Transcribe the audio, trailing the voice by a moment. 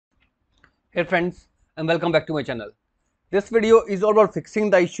Hey friends, and welcome back to my channel. This video is all about fixing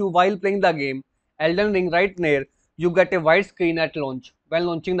the issue while playing the game Elden Ring Nightreign. You get a white screen at launch when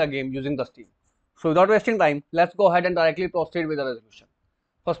launching the game using the Steam. So without wasting time, let's go ahead and directly proceed with the resolution.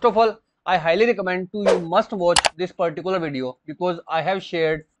 First of all, I highly recommend you must watch this particular video because I have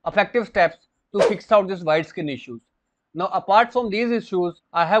shared effective steps to fix out this white screen issues. Now apart from these issues,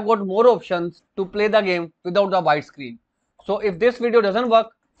 I have got more options to play the game without the white screen. So if this video doesn't work,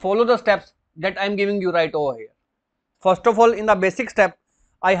 follow the steps that I am giving you right over here. First of all, in the basic step,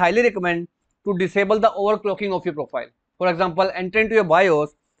 I highly recommend to disable the overclocking of your profile. For example, enter into your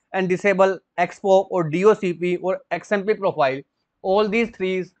BIOS and disable Expo or DOCP or XMP profile. All these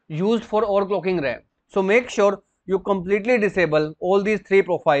three is used for overclocking RAM. So make sure you completely disable all these three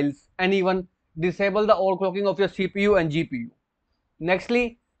profiles and even disable the overclocking of your CPU and GPU.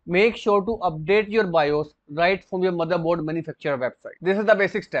 Nextly, make sure to update your BIOS right from your motherboard manufacturer website. This is the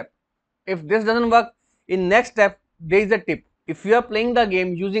basic step. If this doesn't work, in next step, there is a tip. If you are playing the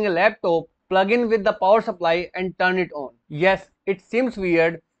game using a laptop, plug in with the power supply and turn it on. Yes, it seems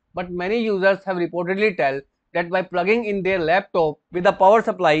weird, but many users have reportedly tell that by plugging in their laptop with the power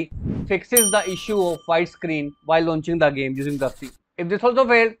supply fixes the issue of white screen while launching the game using the Steam. If this also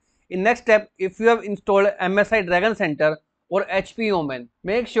fails, in next step, if you have installed MSI Dragon Center or HP Omen,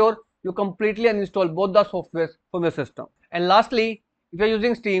 make sure you completely uninstall both the softwares from your system. And lastly, if you are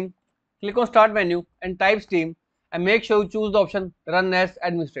using Steam, click on Start menu and type Steam and make sure you choose the option Run as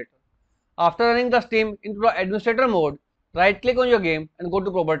Administrator. After running the Steam into the Administrator mode, right click on your game and go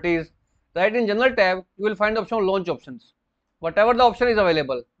to Properties. Right in General tab, you will find the option Launch Options. Whatever the option is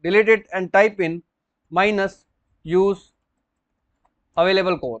available, delete it and type in -use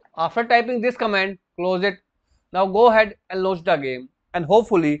available code. After typing this command, close it. Now go ahead and launch the game and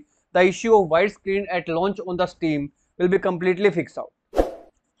hopefully the issue of white screen at launch on the Steam will be completely fixed out.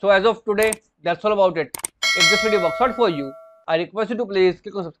 So as of today, that's all about it. If this video works out for you, I request you to please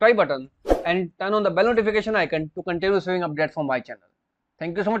click on the subscribe button and turn on the bell notification icon to continue receiving updates from my channel.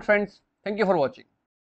 Thank you so much friends. Thank you for watching.